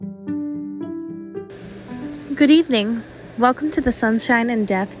Good evening. Welcome to the Sunshine and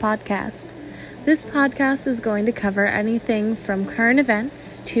Death podcast. This podcast is going to cover anything from current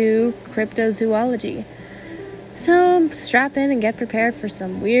events to cryptozoology. So strap in and get prepared for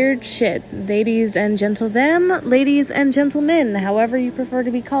some weird shit, ladies and ladies and gentlemen, however you prefer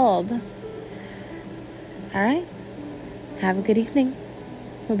to be called. Alright, have a good evening.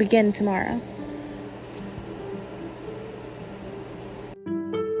 We'll begin tomorrow.